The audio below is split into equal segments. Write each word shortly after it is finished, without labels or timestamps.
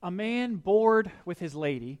A man bored with his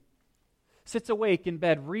lady sits awake in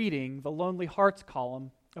bed reading the Lonely Hearts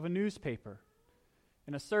column of a newspaper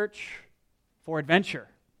in a search for adventure.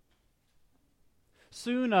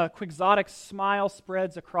 Soon a quixotic smile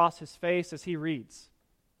spreads across his face as he reads,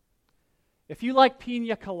 "If you like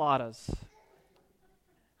pina coladas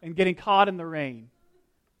and getting caught in the rain,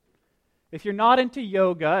 if you're not into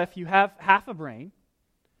yoga, if you have half a brain,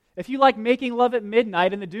 if you like making love at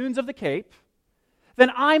midnight in the dunes of the Cape,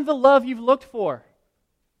 then I'm the love you've looked for.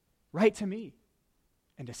 Write to me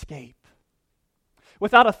and escape."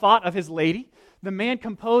 Without a thought of his lady, the man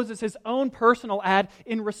composes his own personal ad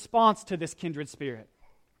in response to this kindred spirit.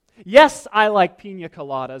 Yes, I like pina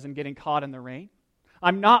coladas and getting caught in the rain.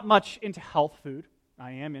 I'm not much into health food.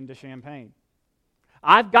 I am into champagne.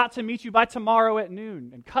 I've got to meet you by tomorrow at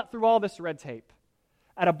noon and cut through all this red tape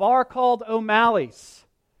at a bar called O'Malley's,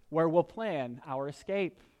 where we'll plan our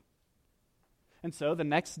escape. And so the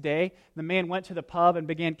next day, the man went to the pub and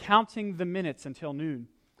began counting the minutes until noon.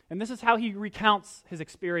 And this is how he recounts his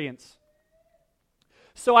experience.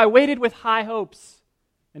 "So I waited with high hopes,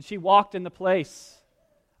 and she walked in the place.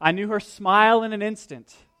 I knew her smile in an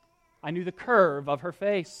instant. I knew the curve of her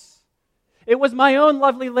face. It was my own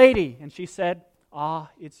lovely lady, and she said,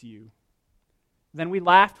 'Ah, it's you.' Then we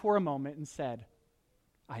laughed for a moment and said,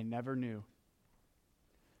 'I never knew.'"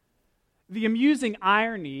 The amusing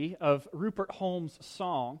irony of Rupert Holmes'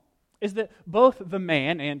 song is that both the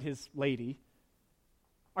man and his lady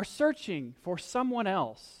are searching for someone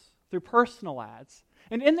else through personal ads.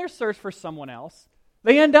 And in their search for someone else,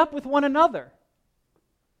 they end up with one another.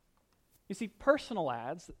 You see, personal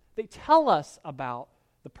ads, they tell us about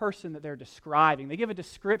the person that they're describing. They give a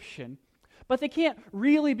description, but they can't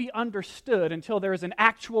really be understood until there is an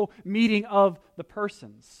actual meeting of the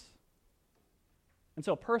persons. And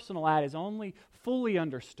so a personal ad is only fully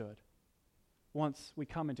understood once we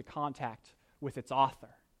come into contact with its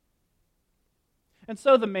author. And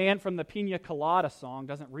so the man from the Pina Colada song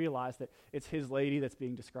doesn't realize that it's his lady that's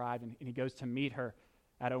being described, and he goes to meet her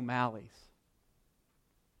at O'Malley's.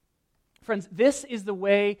 Friends, this is the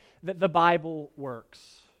way that the Bible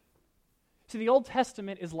works. See, the Old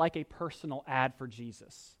Testament is like a personal ad for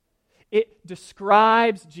Jesus. It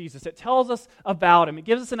describes Jesus. It tells us about him. It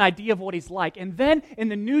gives us an idea of what he's like. And then in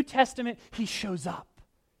the New Testament, he shows up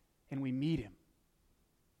and we meet him.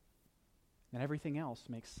 And everything else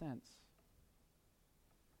makes sense.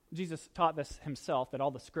 Jesus taught this himself, that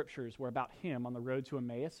all the scriptures were about him on the road to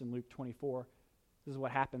Emmaus in Luke 24. This is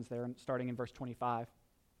what happens there, starting in verse 25.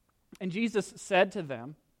 "And Jesus said to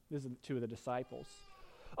them," this is two of the disciples,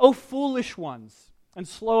 "O foolish ones, and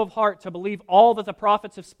slow of heart to believe all that the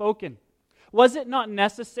prophets have spoken. Was it not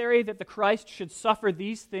necessary that the Christ should suffer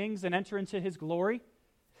these things and enter into his glory?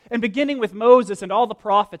 And beginning with Moses and all the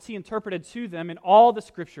prophets, he interpreted to them in all the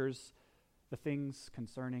scriptures the things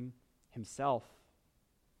concerning himself."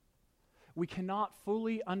 We cannot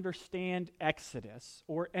fully understand Exodus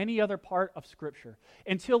or any other part of Scripture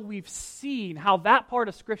until we've seen how that part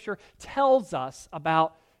of Scripture tells us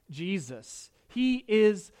about Jesus. He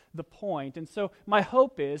is the point. And so my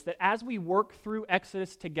hope is that as we work through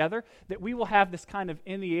Exodus together, that we will have this kind of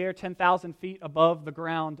in the air, 10,000 feet above the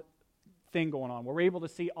ground thing going on, where we're able to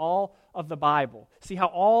see all of the Bible, see how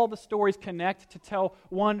all the stories connect to tell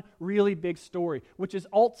one really big story, which is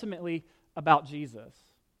ultimately about Jesus.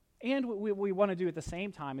 And what we want to do at the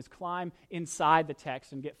same time is climb inside the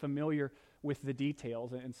text and get familiar with the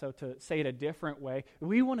details. And so to say it a different way,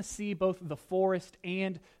 we want to see both the forest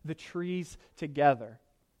and the trees together.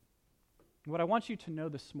 What I want you to know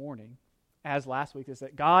this morning, as last week, is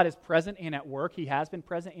that God is present and at work. He has been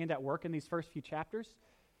present and at work in these first few chapters.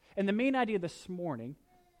 And the main idea this morning,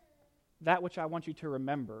 that which I want you to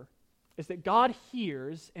remember, is that God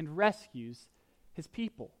hears and rescues his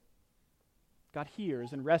people. God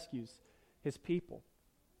hears and rescues his people.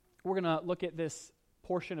 We're going to look at this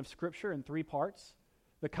portion of Scripture in three parts: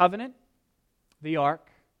 the covenant, the ark,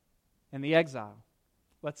 and the exile.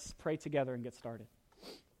 Let's pray together and get started.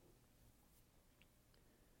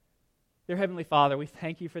 Dear Heavenly Father, we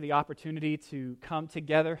thank you for the opportunity to come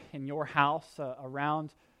together in your house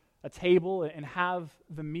around a table and have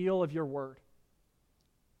the meal of your word.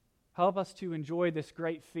 Help us to enjoy this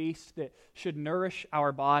great feast that should nourish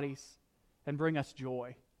our bodies and bring us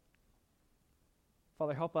joy.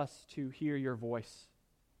 Father, help us to hear your voice.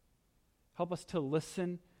 Help us to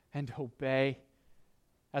listen and obey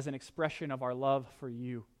as an expression of our love for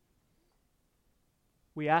you.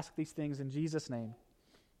 We ask these things in Jesus' name.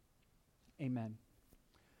 Amen.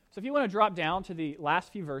 So if you want to drop down to the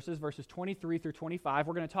last few verses, verses 23 through 25,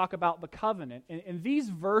 we're going to talk about the covenant. And these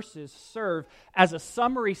verses serve as a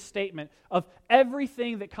summary statement of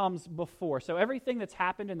everything that comes before. So everything that's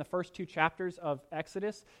happened in the first 2 chapters of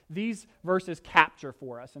Exodus, these verses capture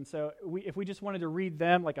for us. And so if we just wanted to read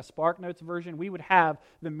them like a SparkNotes version, we would have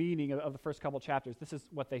the meaning of the first couple chapters. This is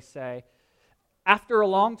what they say. After a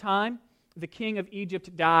long time, the king of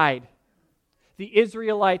Egypt died. The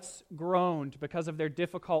Israelites groaned because of their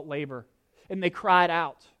difficult labor, and they cried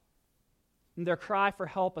out. And their cry for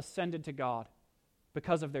help ascended to God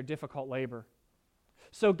because of their difficult labor.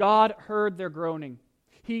 So God heard their groaning.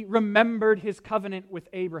 He remembered his covenant with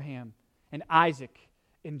Abraham and Isaac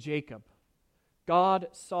and Jacob. God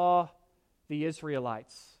saw the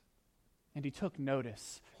Israelites, and he took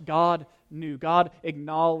notice. God knew. God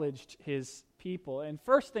acknowledged his people. And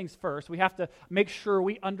first things first, we have to make sure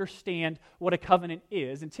we understand what a covenant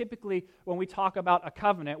is. And typically, when we talk about a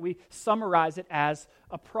covenant, we summarize it as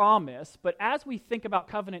a promise. But as we think about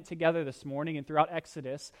covenant together this morning and throughout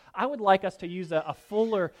Exodus, I would like us to use a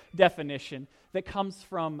fuller definition that comes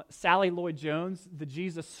from Sally Lloyd Jones, the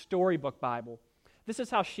Jesus Storybook Bible. This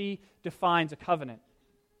is how she defines a covenant.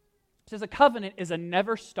 She says a covenant is a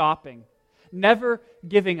never stopping, never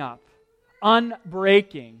giving up,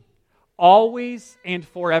 unbreaking, always and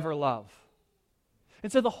forever love.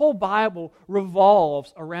 And so the whole Bible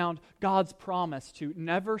revolves around God's promise to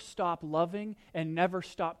never stop loving and never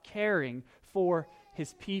stop caring for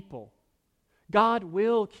his people. God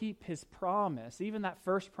will keep his promise, even that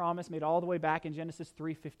first promise made all the way back in Genesis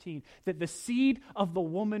 3:15, that the seed of the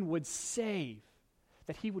woman would save,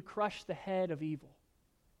 that he would crush the head of evil.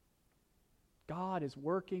 God is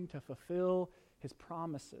working to fulfill his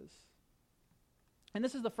promises. And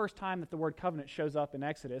this is the first time that the word covenant shows up in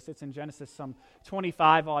Exodus. It's in Genesis some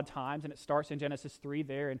 25 odd times, and it starts in Genesis 3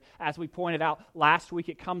 there. And as we pointed out last week,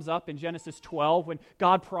 it comes up in Genesis 12 when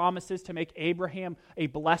God promises to make Abraham a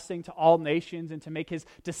blessing to all nations and to make his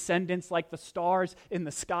descendants like the stars in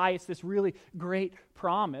the sky. It's this really great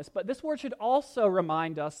promise. But this word should also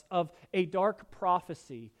remind us of a dark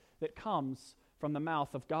prophecy that comes from the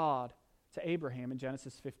mouth of God to Abraham in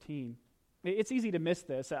Genesis 15. It's easy to miss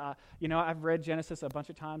this. I've read Genesis a bunch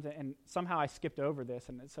of times, and somehow I skipped over this,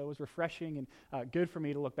 and so it was refreshing and good for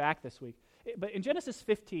me to look back this week. But in Genesis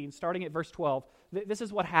 15, starting at verse 12, this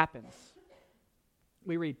is what happens.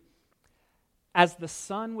 We read, "As the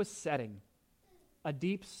sun was setting, a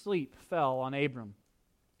deep sleep fell on Abram,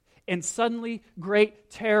 and suddenly great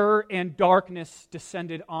terror and darkness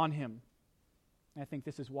descended on him." And I think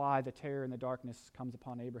this is why the terror and the darkness comes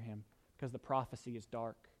upon Abraham, because the prophecy is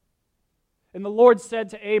dark. And the Lord said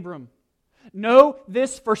to Abram, "Know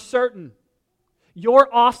this for certain,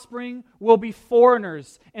 your offspring will be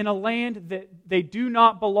foreigners in a land that they do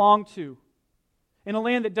not belong to, in a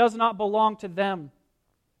land that does not belong to them.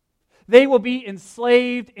 They will be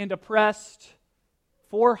enslaved and oppressed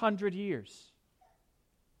 400 years.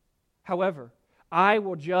 However, I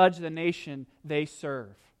will judge the nation they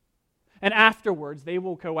serve, and afterwards they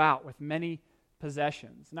will go out with many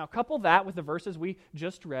possessions." Now, couple that with the verses we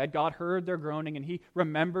just read. God heard their groaning, and he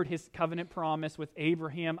remembered his covenant promise with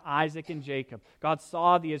Abraham, Isaac, and Jacob. God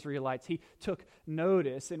saw the Israelites. He took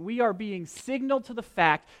notice, and we are being signaled to the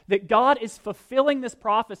fact that God is fulfilling this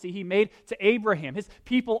prophecy he made to Abraham. His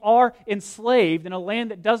people are enslaved in a land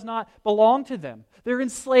that does not belong to them. They're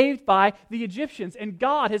enslaved by the Egyptians, and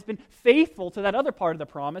God has been faithful to that other part of the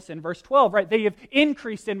promise in verse 12, right? They have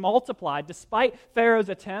increased and multiplied despite Pharaoh's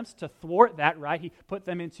attempts to thwart that, right? He put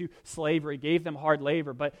them into slavery, gave them hard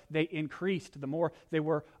labor, but they increased the more they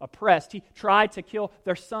were oppressed. He tried to kill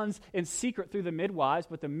their sons in secret through the midwives,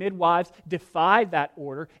 but the midwives defied that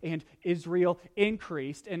order, and Israel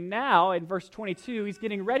increased. And now, in verse 22, he's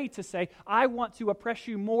getting ready to say, "I want to oppress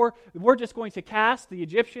you more. We're just going to cast the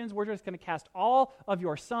Egyptians, we're just going to cast all of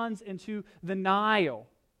your sons into the Nile."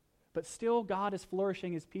 But still, God is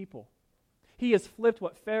flourishing his people. He has flipped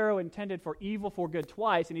what Pharaoh intended for evil for good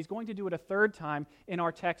twice, and he's going to do it a third time in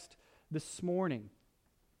our text this morning.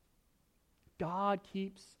 God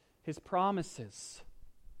keeps his promises.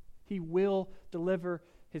 He will deliver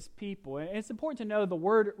his people. And it's important to know the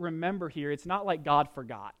word remember here, it's not like God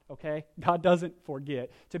forgot, okay? God doesn't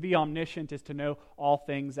forget. To be omniscient is to know all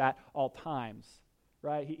things at all times,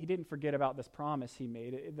 right? He didn't forget about this promise he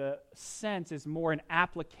made. The sense is more an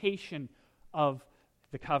application of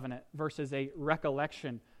the covenant versus a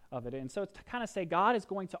recollection of it. And so it's to kind of say God is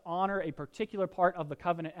going to honor a particular part of the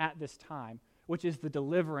covenant at this time, which is the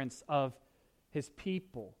deliverance of his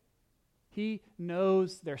people. He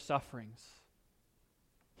knows their sufferings.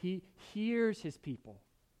 He hears his people,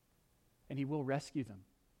 and he will rescue them.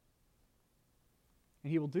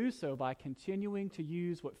 And he will do so by continuing to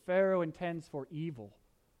use what Pharaoh intends for evil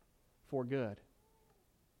for good.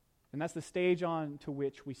 And that's the stage on to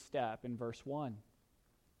which we step in verse 1,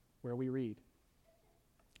 where we read,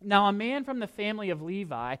 "Now a man from the family of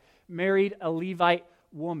Levi married a Levite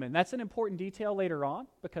woman." That's an important detail later on,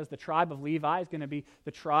 because the tribe of Levi is going to be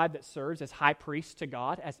the tribe that serves as high priests to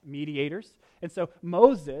God, as mediators. And so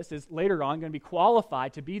Moses is later on going to be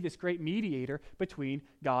qualified to be this great mediator between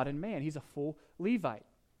God and man. He's a full Levite.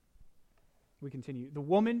 We continue. "The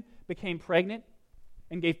woman became pregnant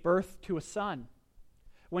and gave birth to a son.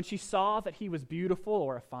 When she saw that he was beautiful,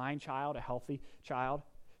 or a fine child, a healthy child,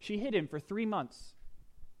 she hid him for 3 months.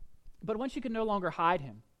 But when she could no longer hide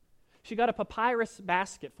him, she got a papyrus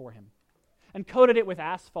basket for him and coated it with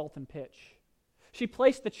asphalt and pitch. She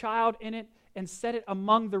placed the child in it and set it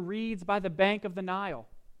among the reeds by the bank of the Nile.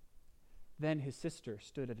 Then his sister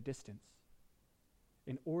stood at a distance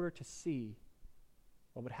in order to see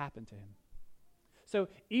what would happen to him." So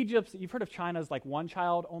Egypt, you've heard of China's like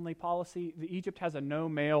one-child-only policy. Egypt has a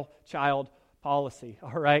no-male-child policy,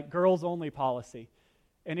 all right? Girls-only policy.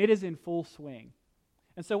 And it is in full swing.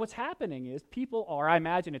 And so what's happening is people are, I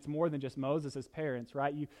imagine it's more than just Moses' parents,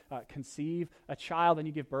 right? You conceive a child and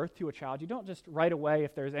you give birth to a child. You don't just right away,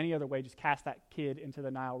 if there's any other way, just cast that kid into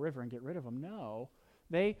the Nile River and get rid of them. No.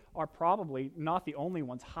 They are probably not the only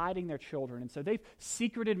ones hiding their children. And so they've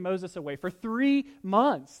secreted Moses away. For 3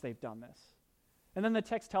 months they've done this. And then the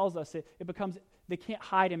text tells us it becomes, they can't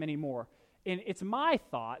hide him anymore. And it's my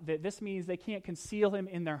thought that this means they can't conceal him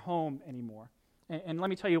in their home anymore. And let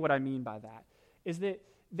me tell you what I mean by that. Is that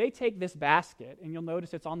they take this basket, and you'll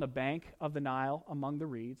notice it's on the bank of the Nile among the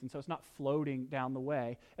reeds, and so it's not floating down the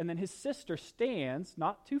way. And then his sister stands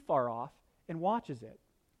not too far off and watches it,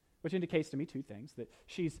 which indicates to me 2 things: that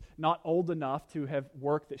she's not old enough to have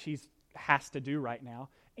work that she has to do right now,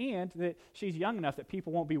 and that she's young enough that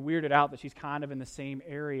people won't be weirded out that she's kind of in the same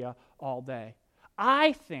area all day.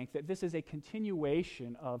 I think that this is a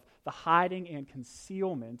continuation of the hiding and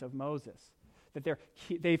concealment of Moses. That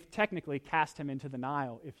they've technically cast him into the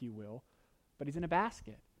Nile, if you will, but he's in a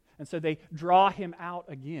basket. And so they draw him out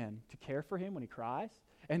again to care for him when he cries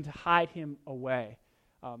and to hide him away.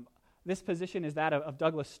 This position is that of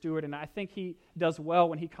Douglas Stewart, and I think he does well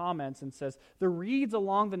when he comments and says, "The reeds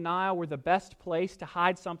along the Nile were the best place to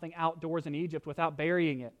hide something outdoors in Egypt without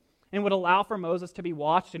burying it, and would allow for Moses to be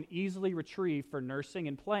watched and easily retrieved for nursing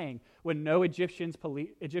and playing when no Egyptian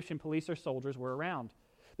police or soldiers were around.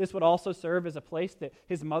 This would also serve as a place that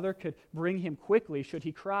his mother could bring him quickly should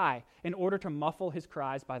he cry, in order to muffle his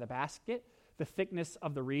cries by the basket, the thickness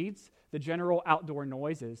of the reeds, the general outdoor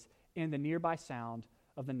noises, and the nearby sound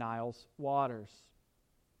of the Nile's waters."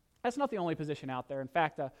 That's not the only position out there. In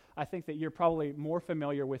fact, I think that you're probably more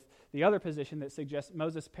familiar with the other position that suggests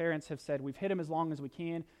Moses' parents have said, "We've hid him as long as we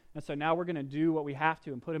can, and so now we're going to do what we have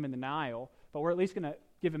to and put him in the Nile, but we're at least going to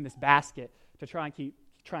give him this basket to try and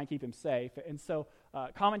keep him safe." And so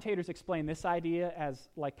commentators explain this idea as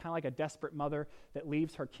kind of like a desperate mother that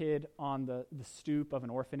leaves her kid on the stoop of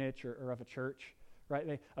an orphanage or of a church, right?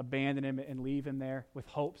 They abandon him and leave him there with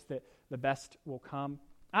hopes that the best will come.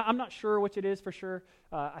 I'm not sure which it is for sure.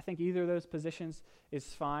 I think either of those positions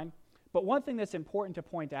is fine. But one thing that's important to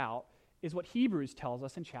point out is what Hebrews tells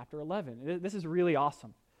us in chapter 11. This is really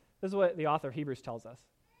awesome. This is what the author of Hebrews tells us.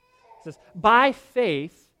 It says, "By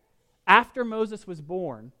faith, after Moses was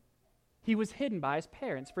born, he was hidden by his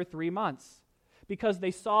parents for 3 months because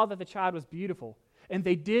they saw that the child was beautiful, and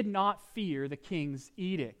they did not fear the king's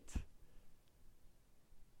edict."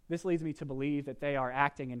 This leads me to believe that they are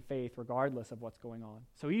acting in faith regardless of what's going on.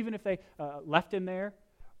 So even if they left him there,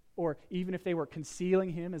 or even if they were concealing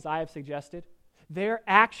him, as I have suggested, their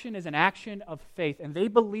action is an action of faith, and they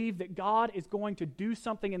believe that God is going to do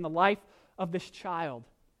something in the life of this child.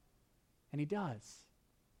 And he does.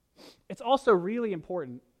 It's also really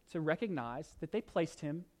important to recognize that they placed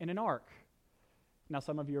him in an ark. Now,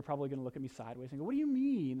 some of you are probably going to look at me sideways and go, "What do you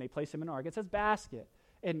mean they placed him in an ark? It says basket."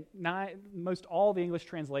 And most all the English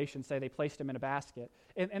translations say they placed him in a basket.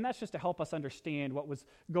 And that's just to help us understand what was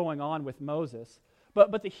going on with Moses.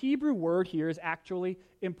 But the Hebrew word here is actually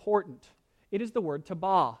important. It is the word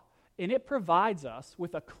tabah, and it provides us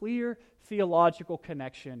with a clear theological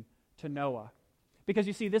connection to Noah. Because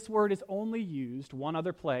you see, this word is only used one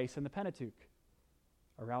other place in the Pentateuch,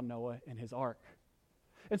 around Noah and his ark.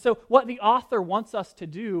 And so what the author wants us to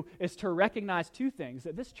do is to recognize 2 things: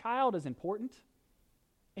 that this child is important,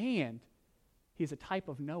 and he's a type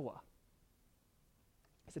of Noah.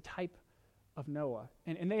 He's a type of Noah.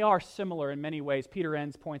 And they are similar in many ways. Peter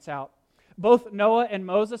Enns points out, both Noah and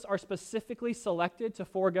Moses are specifically selected to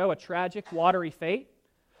forego a tragic, watery fate.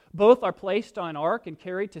 Both are placed on an ark and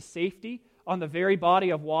carried to safety on the very body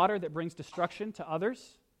of water that brings destruction to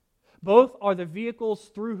others. Both are the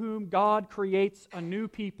vehicles through whom God creates a new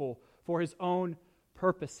people for his own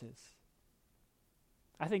purposes.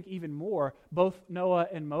 I think even more, both Noah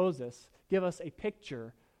and Moses give us a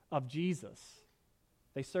picture of Jesus.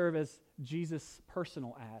 They serve as Jesus'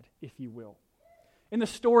 personal ad, if you will. In the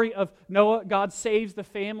story of Noah, God saves the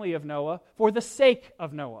family of Noah for the sake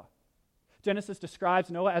of Noah. Genesis describes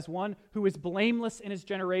Noah as one who is blameless in his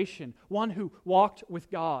generation, one who walked with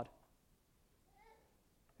God.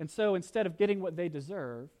 And so instead of getting what they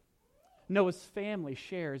deserve, Noah's family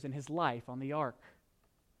shares in his life on the ark.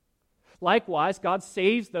 Likewise, God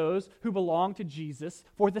saves those who belong to Jesus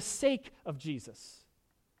for the sake of Jesus.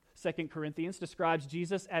 2 Corinthians describes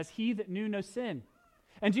Jesus as he that knew no sin.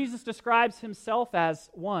 And Jesus describes himself as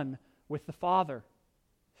one with the Father.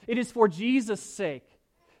 It is for Jesus' sake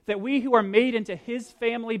that we who are made into his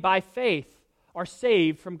family by faith are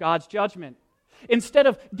saved from God's judgment. Instead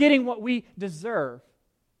of getting what we deserve,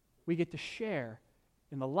 we get to share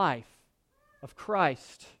in the life of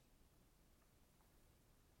Christ.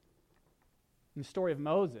 In the story of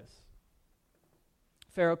Moses,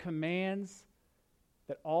 Pharaoh commands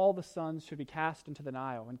that all the sons should be cast into the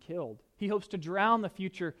Nile and killed. He hopes to drown the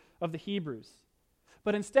future of the Hebrews.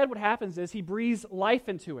 But instead what happens is he breathes life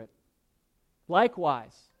into it.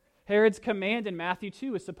 Likewise, Herod's command in Matthew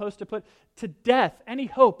 2 is supposed to put to death any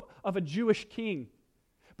hope of a Jewish king,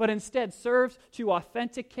 but instead serves to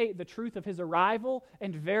authenticate the truth of his arrival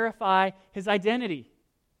and verify his identity.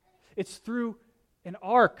 It's through an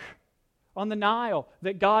ark on the Nile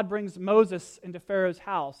that God brings Moses into Pharaoh's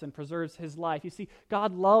house and preserves his life. You see,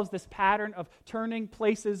 God loves this pattern of turning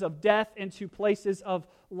places of death into places of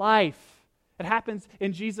life. It happens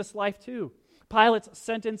in Jesus' life too. Pilate's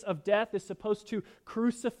sentence of death is supposed to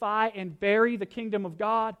crucify and bury the kingdom of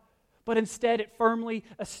God, but instead it firmly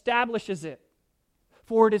establishes it.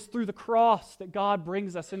 For it is through the cross that God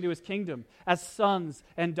brings us into his kingdom as sons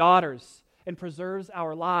and daughters and preserves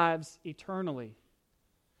our lives eternally.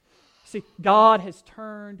 See, God has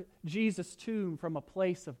turned Jesus' tomb from a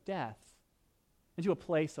place of death into a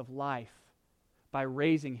place of life by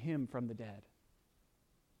raising him from the dead.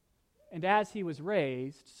 And as he was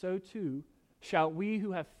raised, so too shall we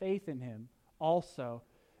who have faith in him also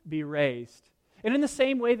be raised. And in the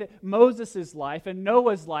same way that Moses' life and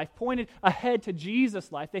Noah's life pointed ahead to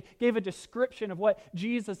Jesus' life, they gave a description of what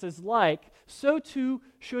Jesus is like, so too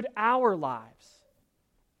should our lives.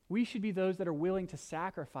 We should be those that are willing to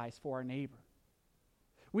sacrifice for our neighbor.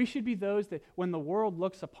 We should be those that when the world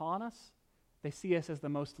looks upon us, they see us as the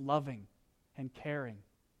most loving and caring.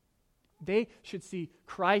 They should see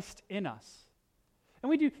Christ in us. And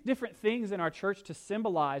we do different things in our church to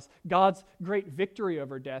symbolize God's great victory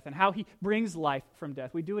over death and how he brings life from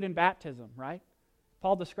death. We do it in baptism, right?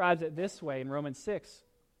 Paul describes it this way in Romans 6.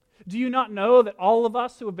 Do you not know that all of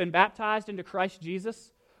us who have been baptized into Christ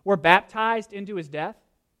Jesus were baptized into his death?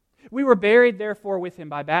 We were buried, therefore, with him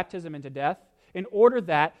by baptism into death, in order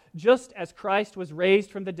that, just as Christ was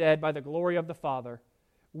raised from the dead by the glory of the Father,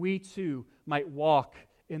 we too might walk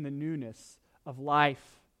in the newness of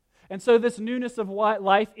life. And so this newness of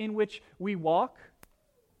life in which we walk,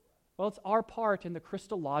 well, it's our part in the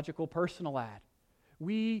Christological personal ad.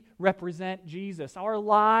 We represent Jesus. Our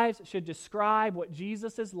lives should describe what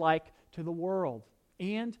Jesus is like to the world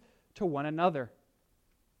and to one another.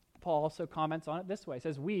 Paul also comments on it this way. He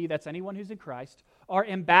says, we, that's anyone who's in Christ, are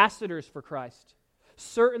ambassadors for Christ,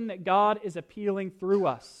 certain that God is appealing through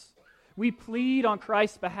us. We plead on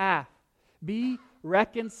Christ's behalf. Be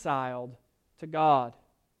reconciled to God.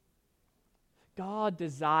 God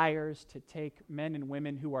desires to take men and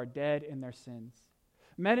women who are dead in their sins,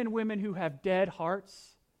 men and women who have dead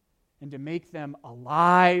hearts, and to make them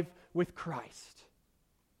alive with Christ.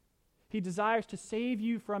 He desires to save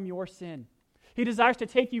you from your sin. He desires to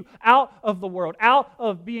take you out of the world, out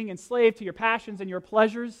of being enslaved to your passions and your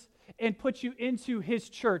pleasures, and put you into his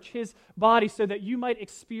church, his body, so that you might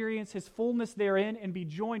experience his fullness therein and be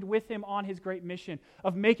joined with him on his great mission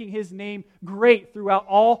of making his name great throughout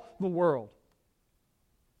all the world.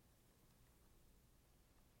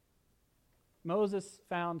 Moses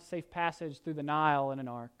found safe passage through the Nile in an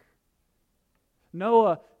ark.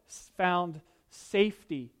 Noah found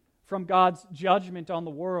safety from God's judgment on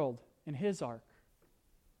the world in his ark.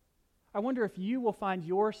 I wonder if you will find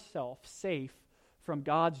yourself safe from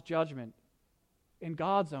God's judgment in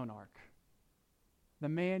God's own ark, the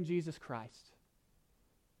man Jesus Christ,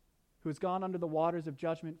 who has gone under the waters of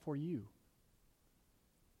judgment for you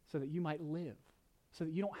so that you might live, so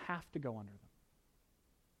that you don't have to go under them.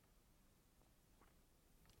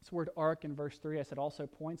 This word ark in verse 3, I said, also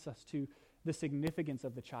points us to the significance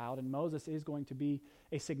of the child, and Moses is going to be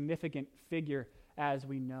a significant figure, as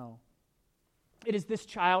we know. It is this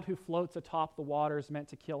child who floats atop the waters meant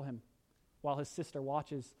to kill him, while his sister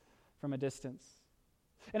watches from a distance.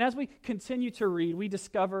 And as we continue to read, we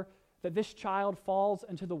discover that this child falls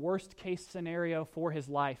into the worst case scenario for his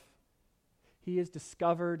life. He is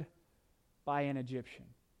discovered by an Egyptian.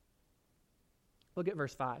 Look at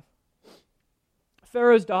verse 5.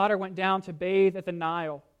 Pharaoh's daughter went down to bathe at the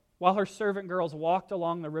Nile, while her servant girls walked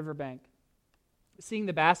along the riverbank. Seeing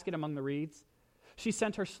the basket among the reeds, she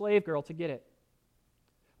sent her slave girl to get it.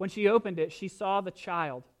 When she opened it, she saw the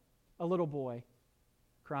child, a little boy,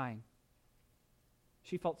 crying.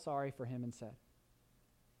 She felt sorry for him and said,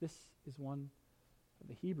 "This is one of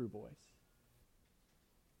the Hebrew boys."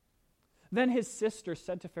 Then his sister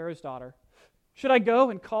said to Pharaoh's daughter, "Should I go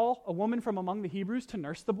and call a woman from among the Hebrews to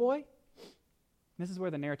nurse the boy?" This is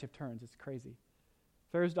where the narrative turns. It's crazy.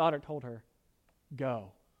 Pharaoh's daughter told her,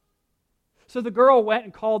 "Go." So the girl went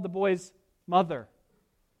and called the boy's mother.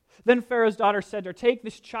 Then Pharaoh's daughter said to her, "Take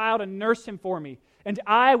this child and nurse him for me, and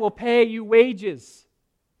I will pay you wages."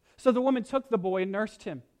 So the woman took the boy and nursed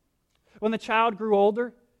him. When the child grew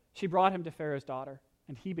older, she brought him to Pharaoh's daughter,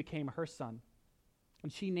 and he became her son.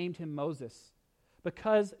 And she named him Moses,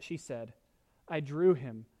 because, she said, "I drew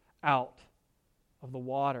him out of the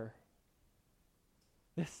water."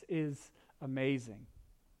 This is amazing.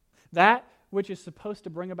 That which is supposed to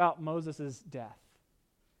bring about Moses' death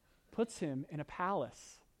puts him in a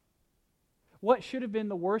palace. What should have been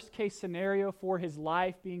the worst case scenario for his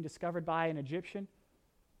life, being discovered by an Egyptian,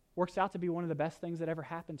 works out to be one of the best things that ever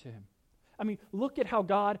happened to him. I mean, look at how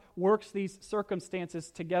God works these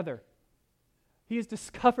circumstances together. He is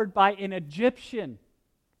discovered by an Egyptian,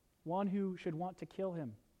 one who should want to kill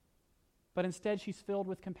him. But instead, she's filled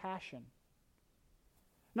with compassion.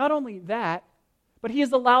 Not only that, but he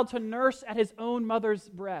is allowed to nurse at his own mother's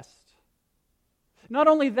breast. Not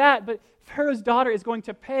only that, but Pharaoh's daughter is going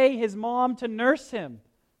to pay his mom to nurse him.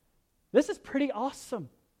 This is pretty awesome.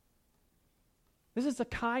 This is the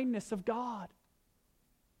kindness of God.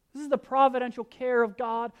 This is the providential care of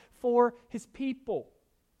God for his people.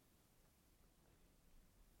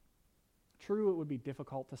 True, it would be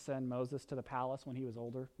difficult to send Moses to the palace when he was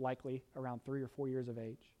older, likely around 3 or 4 years of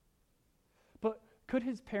age. But could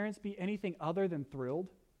his parents be anything other than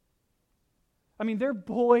thrilled? I mean, their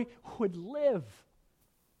boy would live.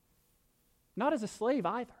 Not as a slave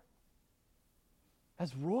either,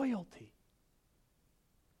 as royalty.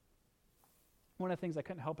 One of the things I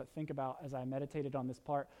couldn't help but think about as I meditated on this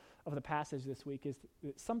part of the passage this week is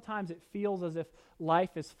that sometimes it feels as if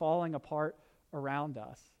life is falling apart around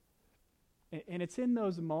us. And it's in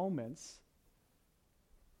those moments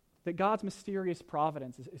that God's mysterious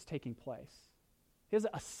providence is taking place. He has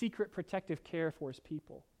a secret protective care for his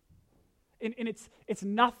people. And it's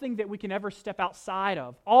nothing that we can ever step outside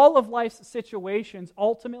of. All of life's situations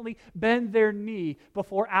ultimately bend their knee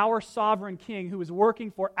before our sovereign King who is working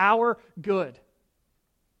for our good.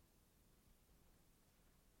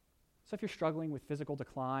 So if you're struggling with physical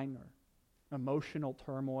decline or emotional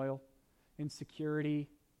turmoil, insecurity,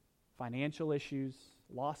 financial issues,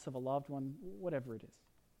 loss of a loved one, whatever it is,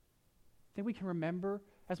 then we can remember,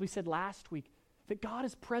 as we said last week, that God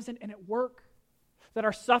is present and at work, that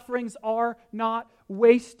our sufferings are not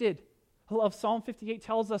wasted. I love Psalm 58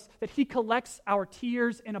 tells us that he collects our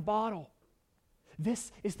tears in a bottle.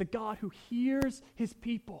 This is the God who hears his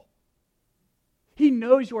people. He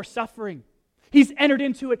knows your suffering. He's entered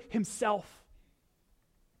into it himself.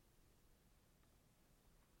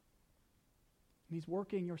 And he's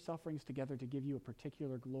working your sufferings together to give you a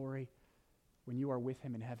particular glory when you are with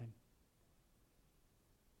him in heaven.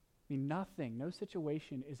 I mean, nothing, no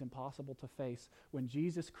situation is impossible to face when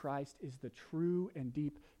Jesus Christ is the true and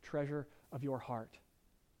deep treasure of your heart.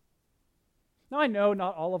 Now, I know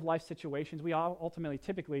not all of life's situations, we all ultimately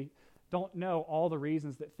typically don't know all the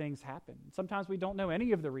reasons that things happen. Sometimes we don't know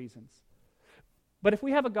any of the reasons. But if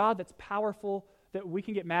we have a God that's powerful, that we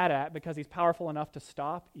can get mad at because he's powerful enough to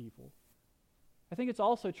stop evil, I think it's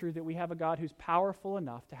also true that we have a God who's powerful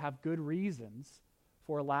enough to have good reasons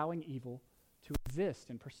for allowing evil to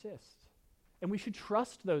exist and persist. And we should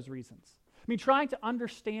trust those reasons. I mean, trying to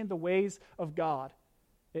understand the ways of God,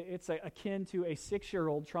 it's akin to a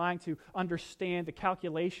 6-year-old trying to understand the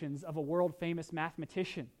calculations of a world-famous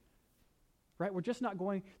mathematician. Right? We're just not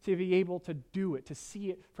going to be able to do it, to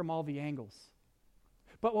see it from all the angles.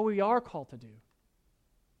 But what we are called to do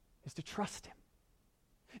is to trust him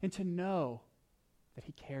and to know that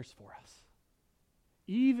he cares for us,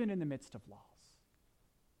 even in the midst of loss,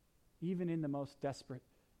 even in the most desperate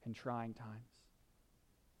and trying times.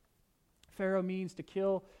 Pharaoh means to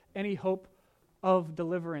kill any hope of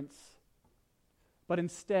deliverance. But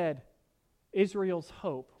instead, Israel's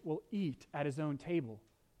hope will eat at his own table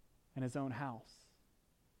in his own house.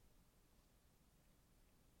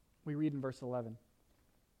 We read in verse 11.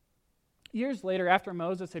 Years later, after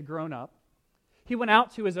Moses had grown up, he went out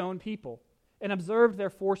to his own people and observed their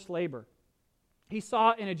forced labor. He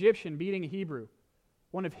saw an Egyptian beating a Hebrew,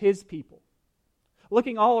 one of his people.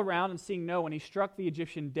 Looking all around and seeing no one, he struck the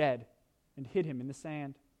Egyptian dead and hid him in the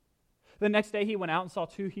sand. The next day he went out and saw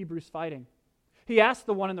 2 Hebrews fighting. He asked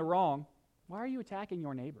the one in the wrong, "Why are you attacking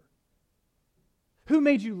your neighbor?" "Who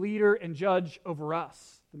made you leader and judge over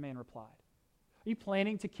us?" the man replied. "Are you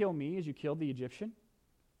planning to kill me as you killed the Egyptian?"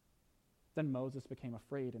 Then Moses became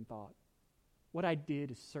afraid and thought, "What I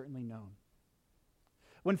did is certainly known."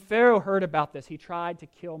 When Pharaoh heard about this, he tried to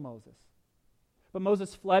kill Moses. But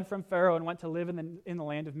Moses fled from Pharaoh and went to live in the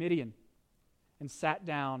land of Midian and sat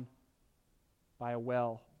down by a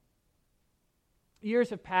well. Years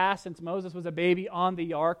have passed since Moses was a baby on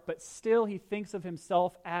the ark, but still he thinks of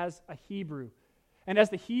himself as a Hebrew. And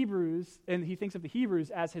he thinks of the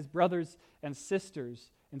Hebrews as his brothers and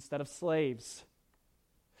sisters instead of slaves.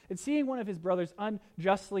 And seeing one of his brothers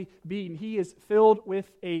unjustly beaten, he is filled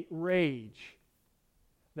with a rage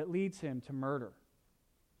that leads him to murder.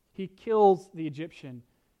 He kills the Egyptian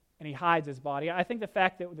and he hides his body. I think the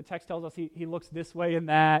fact that the text tells us he looks this way and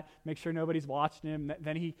that, makes sure nobody's watching him,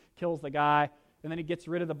 then he kills the guy, and then he gets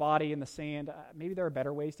rid of the body in the sand. Maybe there are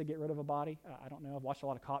better ways to get rid of a body. I don't know. I've watched a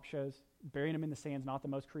lot of cop shows. Burying him in the sand is not the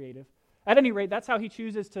most creative. At any rate, that's how he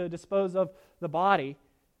chooses to dispose of the body.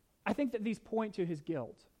 I think that these point to his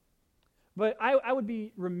guilt. But I would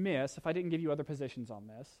be remiss if I didn't give you other positions on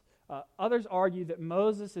this. Others argue that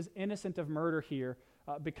Moses is innocent of murder here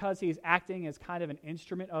because he is acting as kind of an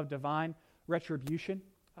instrument of divine retribution.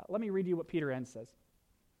 Let me read you what Peter Enns says.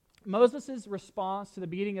 Moses' response to the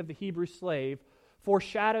beating of the Hebrew slave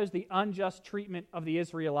foreshadows the unjust treatment of the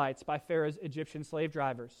Israelites by Pharaoh's Egyptian slave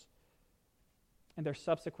drivers and their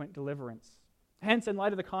subsequent deliverance. Hence, in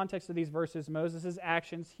light of the context of these verses, Moses'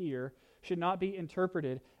 actions here should not be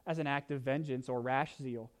interpreted as an act of vengeance or rash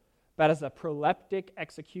zeal, but as a proleptic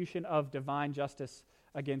execution of divine justice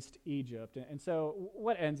against Egypt. And so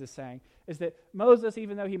what Enns is saying is that Moses,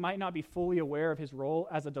 even though he might not be fully aware of his role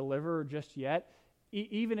as a deliverer just yet,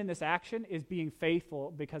 even in this action is being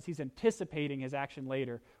faithful because he's anticipating his action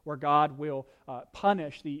later, where God will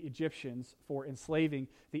punish the Egyptians for enslaving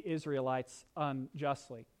the Israelites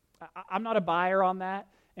unjustly. I'm not a buyer on that,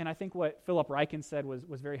 and I think what Philip Ryken said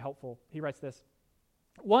was very helpful. He writes this: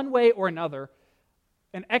 "One way or another,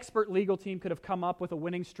 an expert legal team could have come up with a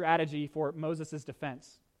winning strategy for Moses'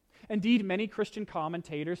 defense. Indeed, many Christian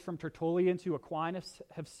commentators from Tertullian to Aquinas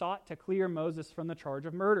have sought to clear Moses from the charge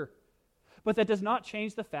of murder. But that does not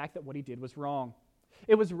change the fact that what he did was wrong.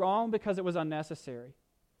 It was wrong because it was unnecessary.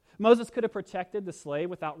 Moses could have protected the slave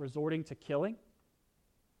without resorting to killing.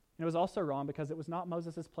 And it was also wrong because it was not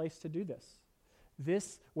Moses' place to do this.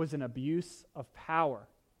 This was an abuse of power.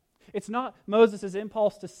 It's not Moses'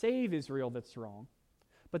 impulse to save Israel that's wrong,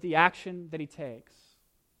 but the action that he takes.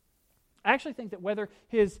 I actually think that whether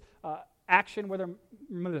his action, whether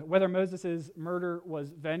Moses' murder was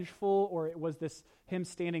vengeful or it was him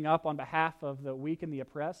standing up on behalf of the weak and the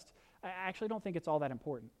oppressed, I actually don't think it's all that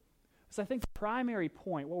important. So I think the primary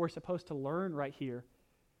point, what we're supposed to learn right here,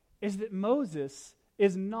 is that Moses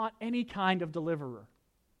is not any kind of deliverer.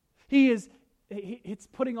 It's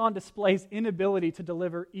putting on display his inability to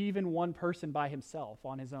deliver even one person by himself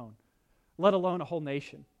on his own, let alone a whole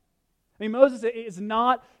nation. I mean, Moses is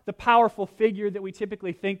not the powerful figure that we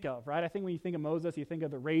typically think of, right? I think when you think of Moses, you think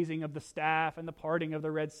of the raising of the staff and the parting of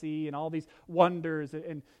the Red Sea and all these wonders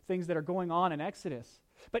and things that are going on in Exodus.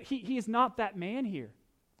 But he is not that man here.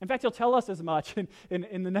 In fact, he'll tell us as much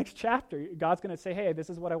in the next chapter. God's going to say, hey, this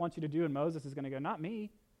is what I want you to do, and Moses is going to go, not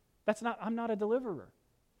me. I'm not a deliverer.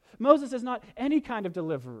 Moses is not any kind of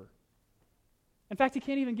deliverer. In fact, he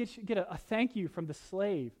can't even get a thank you from the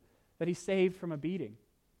slave that he saved from a beating.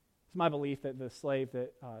 It's my belief that the slave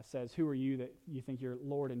that says, who are you that you think you're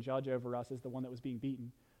Lord and judge over us, is the one that was being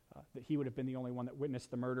beaten, that he would have been the only one that witnessed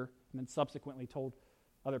the murder and then subsequently told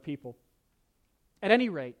other people. At any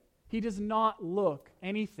rate, he does not look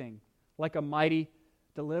anything like a mighty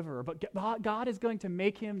deliverer, but God is going to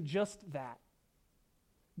make him just that.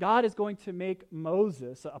 God is going to make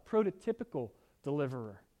Moses a prototypical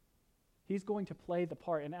deliverer. He's going to play the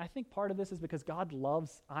part, and I think part of this is because God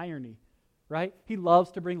loves irony. Right? He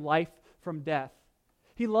loves to bring life from death.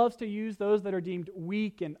 He loves to use those that are deemed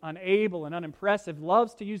weak and unable and unimpressive,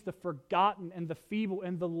 loves to use the forgotten and the feeble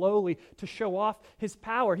and the lowly to show off his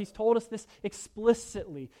power. He's told us this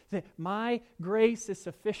explicitly, that my grace is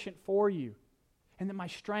sufficient for you and that my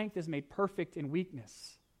strength is made perfect in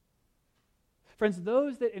weakness. Friends,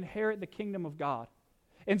 those that inherit the kingdom of God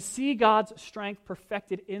and see God's strength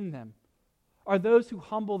perfected in them are those who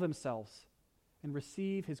humble themselves and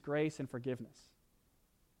receive his grace and forgiveness.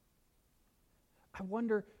 I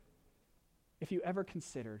wonder if you ever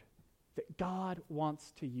considered that God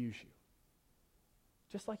wants to use you,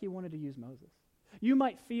 just like he wanted to use Moses. You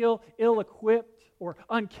might feel ill-equipped or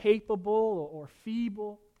incapable or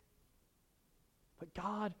feeble, but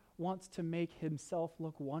God wants to make himself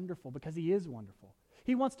look wonderful because he is wonderful.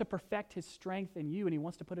 He wants to perfect his strength in you, and he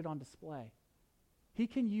wants to put it on display. He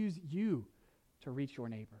can use you to reach your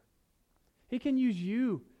neighbor. He can use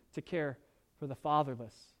you to care for the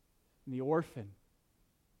fatherless and the orphan,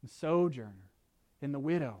 the sojourner, and the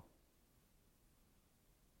widow.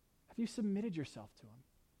 Have you submitted yourself to him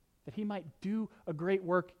that he might do a great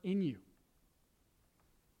work in you?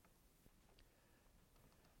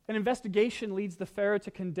 An investigation leads the Pharaoh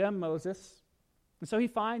to condemn Moses, and so he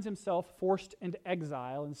finds himself forced into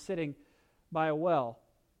exile and sitting by a well.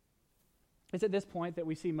 It's at this point that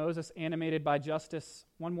we see Moses animated by justice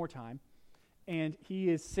one more time. And he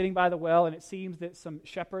is sitting by the well, and it seems that some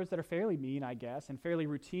shepherds that are fairly mean, I guess, and fairly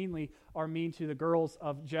routinely are mean to the girls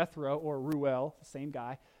of Jethro, or Reuel, the same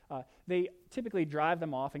guy. They typically drive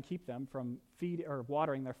them off and keep them from feed or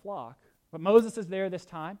watering their flock. But Moses is there this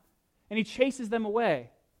time, and he chases them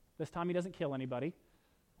away. This time he doesn't kill anybody,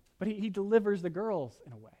 but he delivers the girls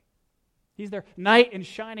in a way. He's their knight in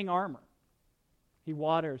shining armor. He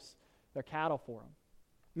waters their cattle for them.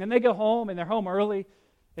 And then they go home, and they're home early.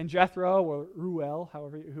 And Jethro, or Reuel,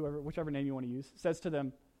 whichever name you want to use, says to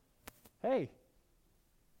them, "Hey,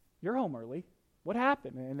 you're home early. What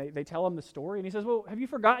happened?" And they tell him the story. And he says, "Well, have you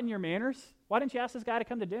forgotten your manners? Why didn't you ask this guy to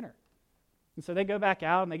come to dinner?" And so they go back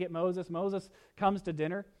out, and they get Moses. Moses comes to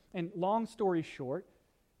dinner. And long story short,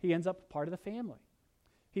 he ends up part of the family.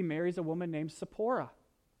 He marries a woman named Zipporah.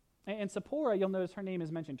 And Zipporah, you'll notice her name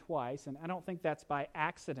is mentioned twice, and I don't think that's by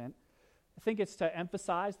accident. I think it's to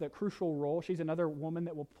emphasize the crucial role. She's another woman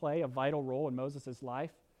that will play a vital role in Moses'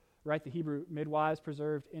 life, right? The Hebrew midwives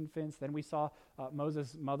preserved infants. Then we saw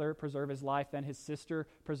Moses' mother preserve his life. Then his sister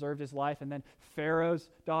preserved his life. And then Pharaoh's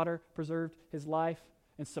daughter preserved his life.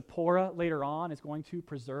 And Zipporah later on is going to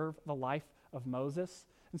preserve the life of Moses.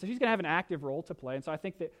 And so she's going to have an active role to play. And so I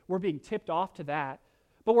think that we're being tipped off to that.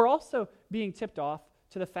 But we're also being tipped off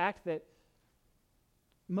to the fact that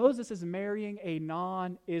Moses is marrying a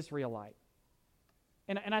non-Israelite.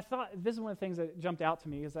 And I thought, this is one of the things that jumped out to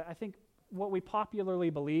me, is that I think what we popularly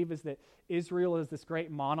believe is that Israel is this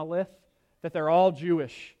great monolith, that they're all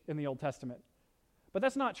Jewish in the Old Testament. But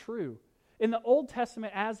that's not true. In the Old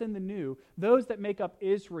Testament, as in the New, those that make up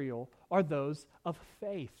Israel are those of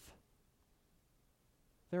faith.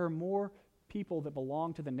 There are more people that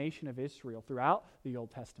belong to the nation of Israel throughout the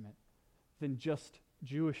Old Testament than just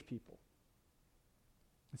Jewish people.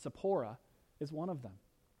 And Zipporah is one of them.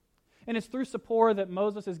 And it's through Zipporah that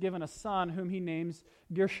Moses is given a son whom he names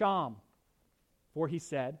Gershom. For he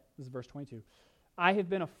said, this is verse 22, "I have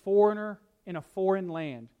been a foreigner in a foreign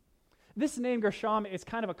land." This name Gershom is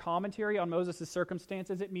kind of a commentary on Moses'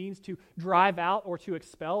 circumstances. It means to drive out or to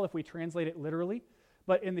expel if we translate it literally.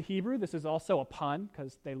 But in the Hebrew, this is also a pun,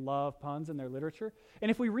 because they love puns in their literature. And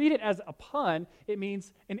if we read it as a pun, it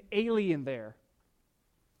means an alien there.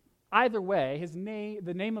 Either way,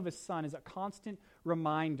 the name of his son is a constant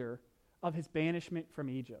reminder of his banishment from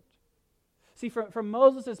Egypt. See, from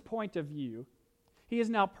Moses' point of view, he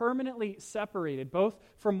is now permanently separated both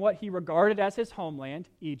from what he regarded as his homeland,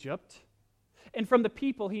 Egypt, and from the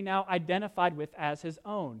people he now identified with as his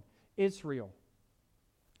own, Israel.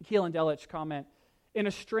 Keel and Delitzsch comment, "In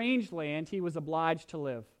a strange land he was obliged to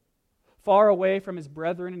live, far away from his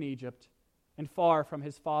brethren in Egypt, and far from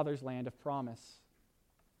his father's land of promise."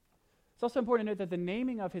 It's also important to note that the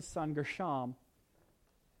naming of his son Gershom,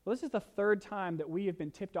 well, this is the third time that we have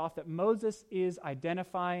been tipped off that Moses is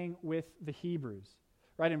identifying with the Hebrews.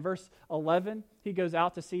 Right, in verse 11, he goes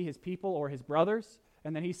out to see his people or his brothers,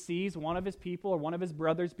 and then he sees one of his people or one of his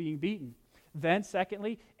brothers being beaten. Then,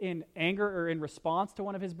 secondly, in anger or in response to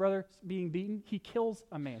one of his brothers being beaten, he kills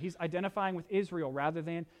a man. He's identifying with Israel rather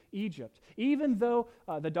than Egypt. Even though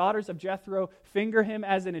the daughters of Jethro finger him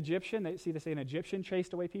as an Egyptian, they say an Egyptian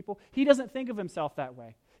chased away people, he doesn't think of himself that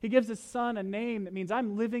way. He gives his son a name that means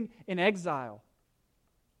I'm living in exile.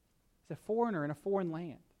 He's a foreigner in a foreign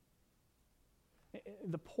land.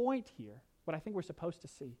 The point here, what I think we're supposed to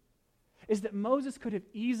see, is that Moses could have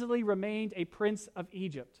easily remained a prince of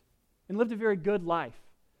Egypt and lived a very good life.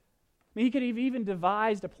 I mean, he could have even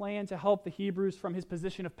devised a plan to help the Hebrews from his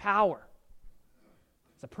position of power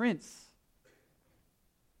as a prince.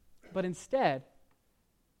 But instead,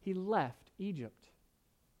 he left Egypt.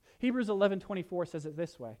 Hebrews 11:24 says it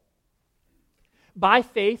this way. By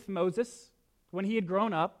faith, Moses, when he had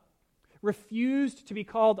grown up, refused to be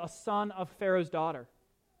called a son of Pharaoh's daughter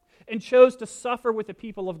and chose to suffer with the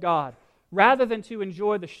people of God rather than to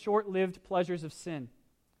enjoy the short-lived pleasures of sin.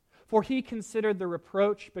 For he considered the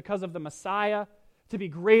reproach because of the Messiah to be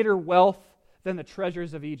greater wealth than the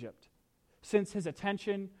treasures of Egypt, since his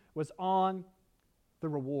attention was on the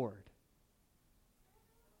reward.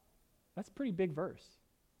 That's a pretty big verse.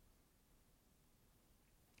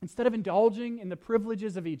 Instead of indulging in the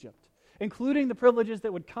privileges of Egypt, including the privileges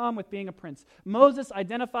that would come with being a prince, Moses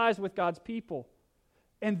identifies with God's people,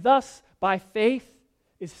 and thus, by faith,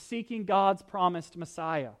 is seeking God's promised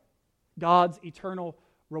Messiah, God's eternal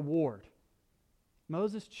reward.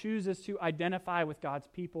 Moses chooses to identify with God's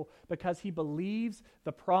people because he believes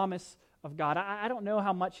the promise of God. I don't know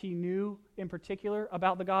how much he knew in particular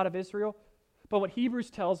about the God of Israel, but what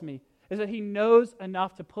Hebrews tells me is that he knows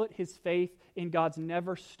enough to put his faith in God's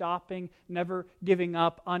never stopping, never giving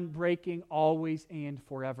up, unbreaking, always and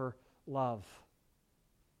forever love.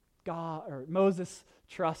 Moses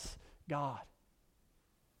trusts God.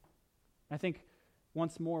 I think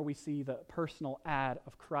once more we see the personal add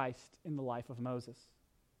of Christ in the life of Moses.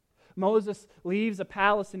 Moses leaves a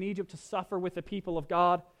palace in Egypt to suffer with the people of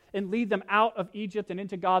God and lead them out of Egypt and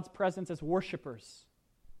into God's presence as worshipers.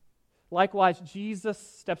 Likewise, Jesus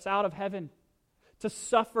steps out of heaven to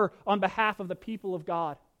suffer on behalf of the people of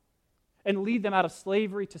God and lead them out of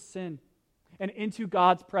slavery to sin and into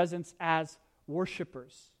God's presence as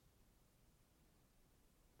worshipers.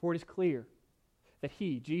 For it is clear that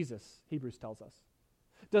he, Jesus, Hebrews tells us,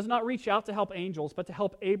 does not reach out to help angels, but to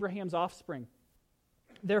help Abraham's offspring.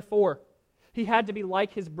 Therefore, he had to be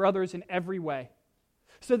like his brothers in every way,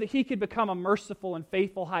 so that he could become a merciful and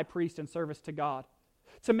faithful high priest in service to God,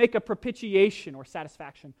 to make a propitiation or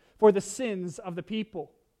satisfaction for the sins of the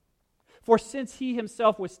people. For since he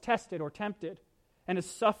himself was tested or tempted and has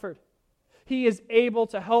suffered, he is able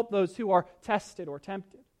to help those who are tested or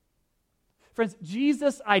tempted. Friends,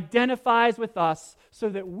 Jesus identifies with us so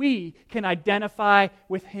that we can identify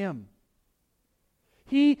with him.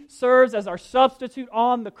 He serves as our substitute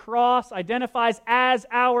on the cross, identifies as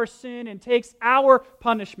our sin, and takes our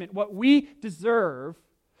punishment, what we deserve,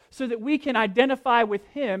 so that we can identify with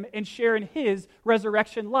him and share in his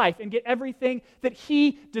resurrection life and get everything that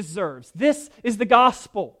he deserves. This is the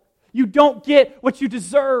gospel. You don't get what you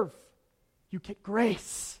deserve. You get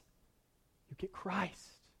grace. You get Christ.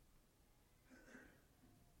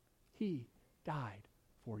 He died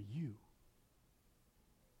for you.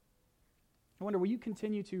 I wonder, will you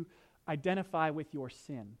continue to identify with your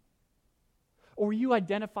sin? Or will you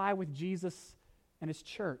identify with Jesus and his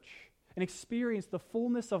church and experience the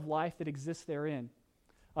fullness of life that exists therein?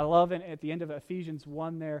 I love it at the end of Ephesians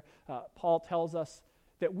 1 there, Paul tells us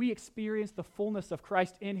that we experience the fullness of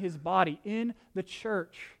Christ in his body, in the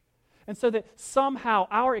church. And so that somehow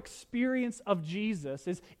our experience of Jesus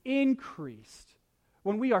is increased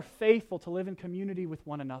when we are faithful to live in community with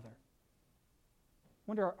one another. I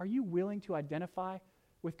wonder, are you willing to identify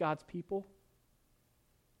with God's people?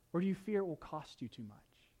 Or do you fear it will cost you too much?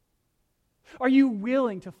 Are you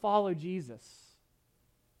willing to follow Jesus?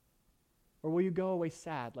 Or will you go away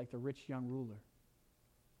sad like the rich young ruler,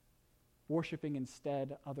 worshiping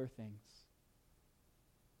instead other things?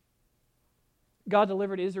 God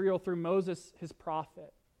delivered Israel through Moses, his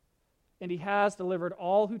prophet, and he has delivered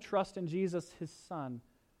all who trust in Jesus, his son,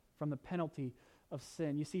 from the penalty of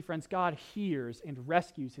sin. You see, friends, God hears and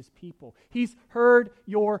rescues his people. He's heard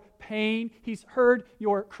your pain. He's heard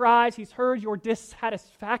your cries. He's heard your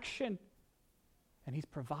dissatisfaction. And he's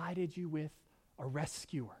provided you with a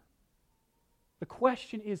rescuer. The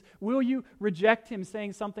question is, will you reject him,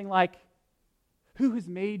 saying something like, "Who has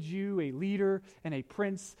made you a leader and a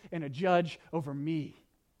prince and a judge over me?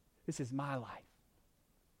 This is my life."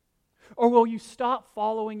 Or will you stop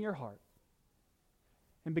following your heart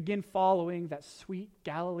and begin following that sweet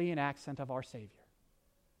Galilean accent of our Savior?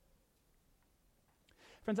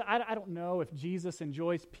 Friends, I don't know if Jesus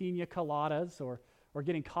enjoys pina coladas or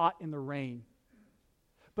getting caught in the rain,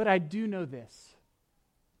 but I do know this,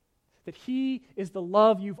 that he is the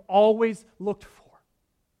love you've always looked for,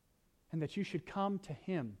 and that you should come to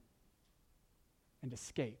him and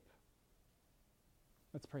escape.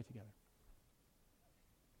 Let's pray together.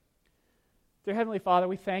 Dear Heavenly Father,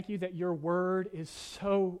 we thank you that your word is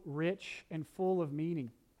so rich and full of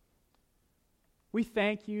meaning. We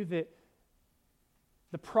thank you that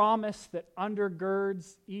the promise that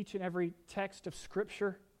undergirds each and every text of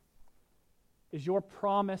Scripture is your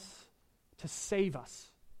promise to save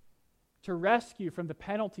us, to rescue from the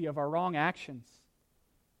penalty of our wrong actions.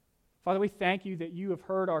 Father, we thank you that you have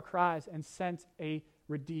heard our cries and sent a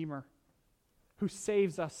Redeemer who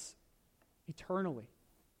saves us eternally.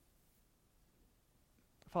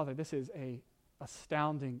 Father, this is an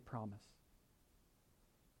astounding promise.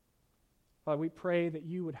 Father, we pray that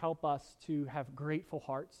you would help us to have grateful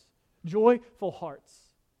hearts, joyful hearts,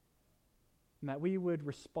 and that we would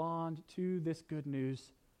respond to this good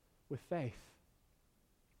news with faith.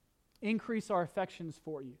 Increase our affections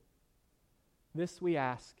for you. This we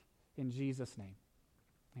ask in Jesus' name.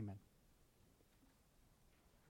 Amen.